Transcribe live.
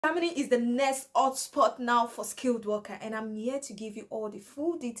Germany is the next hotspot now for skilled worker, and I'm here to give you all the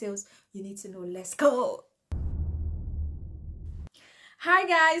full details you need to know. Let's go. Hi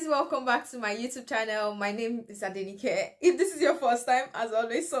guys, welcome back to my YouTube channel. My name is Adenike. If this is your first time, as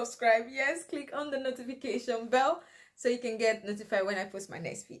always, subscribe. Yes, click on the notification bell so you can get notified when I post my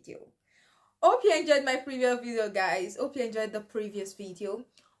next video. Hope you enjoyed my previous video, guys. Hope you enjoyed the previous video.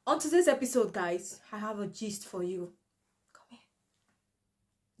 On today's episode, guys, I have a gist for you. Come here.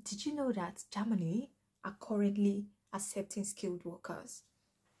 Did you know that Germany are currently accepting skilled workers?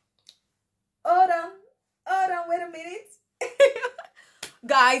 Hold on, wait a minute.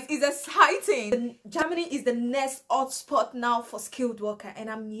 Guys, it's exciting. Germany is the next hotspot now for skilled worker,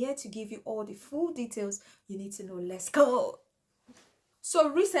 and I'm here to give you all the full details you need to know. Let's go. So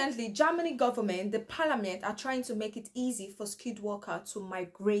recently, Germany government, the parliament, are trying to make it easy for skilled workers to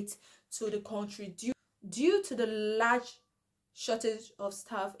migrate to the country. Due to the large shortage of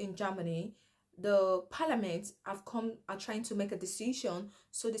staff in Germany, the parliament are trying to make a decision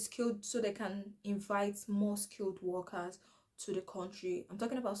so they can invite more skilled workers to the country. I'm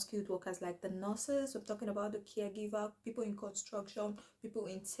talking about skilled workers like the nurses, I'm talking about the caregiver, people in construction, people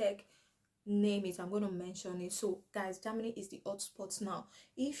in tech, name it, I'm going to mention it. So guys, Germany is the hotspot now.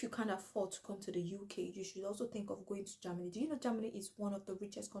 If you can't afford to come to the UK, you should also think of going to Germany. Do you know Germany is one of the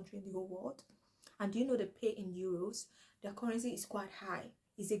richest countries in the whole world? And do you know they pay in euros? Their currency is quite high.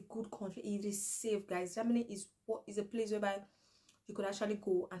 It's a good country. It is safe, guys. Germany is a place whereby you could actually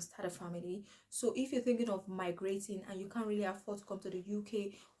go and start a family. So if you're thinking of migrating and you can't really afford to come to the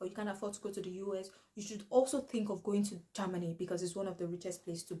UK, or you can't afford to go to the US, you should also think of going to Germany, because it's one of the richest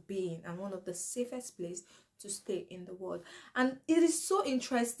places to be in and one of the safest places to stay in the world. And it is so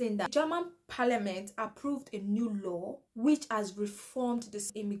interesting that German parliament approved a new law which has reformed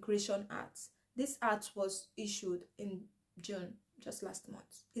this immigration act. This act was issued in June, just last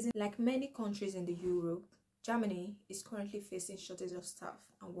month. Like many countries in the Europe, Germany is currently facing shortage of staff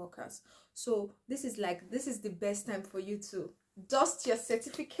and workers. So this is the best time for you to dust your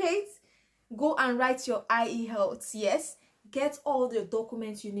certificate, go and write your IE health. Yes, get all the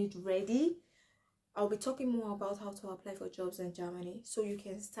documents you need ready. I'll be talking more about how to apply for jobs in Germany so you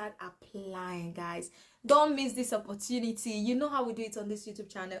can start applying, guys. Don't miss this opportunity. You know how we do it on this YouTube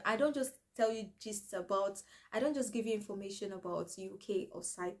channel. I don't just tell you I don't just give you information about UK or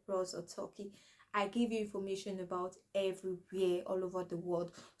Cyprus or Turkey. I give you information about everywhere, all over the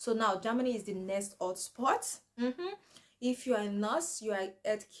world. So now Germany is the next hotspot. If you are a nurse, you are a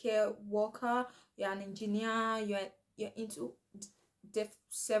healthcare worker, you are an engineer, you're into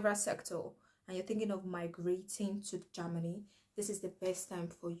several sectors, and you're thinking of migrating to Germany, this is the best time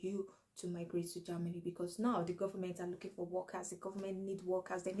for you to migrate to Germany, because now the government are looking for workers. The government need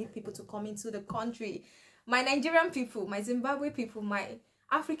workers. They need people to come into the country. My Nigerian people, my Zimbabwe people, my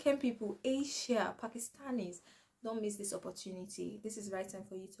African people, Asia, Pakistanis, don't miss this opportunity. This is the right time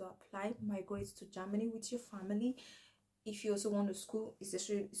for you to apply, migrate to Germany with your family. If you also want to school,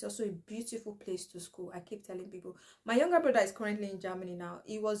 it's also a beautiful place to school. I keep telling people. My younger brother is currently in Germany now.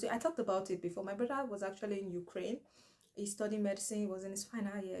 I talked about it before. My brother was actually in Ukraine. He studied medicine. He was in his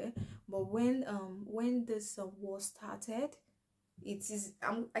final year. But when this war started, I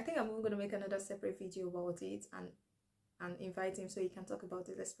think I'm going to make another separate video about it and invite him so he can talk about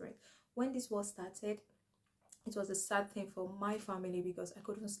his experience. When this war started, it was a sad thing for my family because I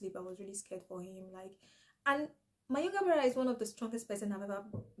couldn't sleep. I was really scared for him. And my younger brother is one of the strongest person I've ever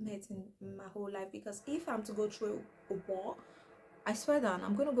met in my whole life, because if I'm to go through a war, I swear down,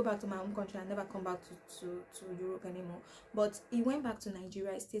 I'm going to go back to my home country and never come back to Europe anymore. But he went back to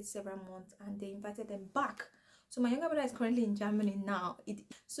Nigeria, stayed several months, and they invited them back. So my younger brother is currently in Germany now.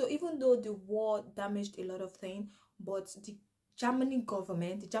 So even though the war damaged a lot of things, but the German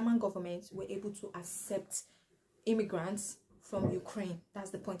government were able to accept immigrants from Ukraine. That's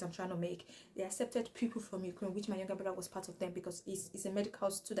the point I'm trying to make. They accepted people from Ukraine, which my younger brother was part of them, because he's a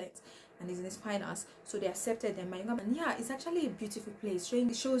medical student and he's in his finals. So they accepted them. And yeah, it's actually a beautiful place.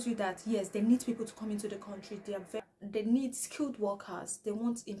 It shows you that yes, they need people to come into the country. They need skilled workers. They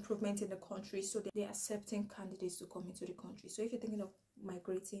want improvement in the country, so they're accepting candidates to come into the country. So if you're thinking of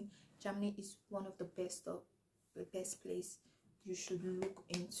migrating, Germany is one of the best place you should look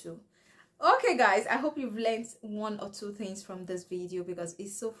into. Okay guys, I hope you've learned one or two things from this video, because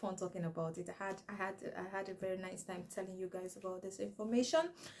it's so fun talking about it. I had a very nice time telling you guys about this information.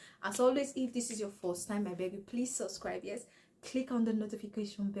 As always, if this is your first time, I beg you, please subscribe. Yes, click on the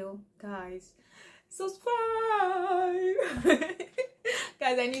notification bell, guys. Subscribe.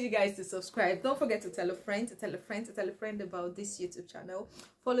 Guys, I need you guys to subscribe. Don't forget to tell a friend, about this YouTube channel.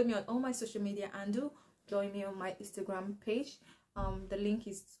 Follow me on all my social media and join me on my Instagram page. The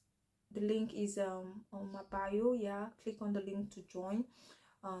link is on my bio. Yeah, click on the link to join.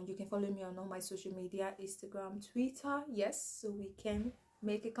 You can follow me on all my social media, Instagram, Twitter. Yes, so we can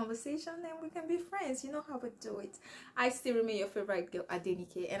make a conversation and we can be friends. You know how we do it. I still remain your favorite girl,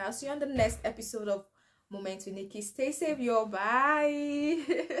 Adenike, and I'll see you on the next episode of Moment with Nikki. Stay safe, y'all.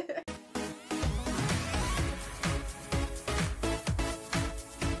 Bye.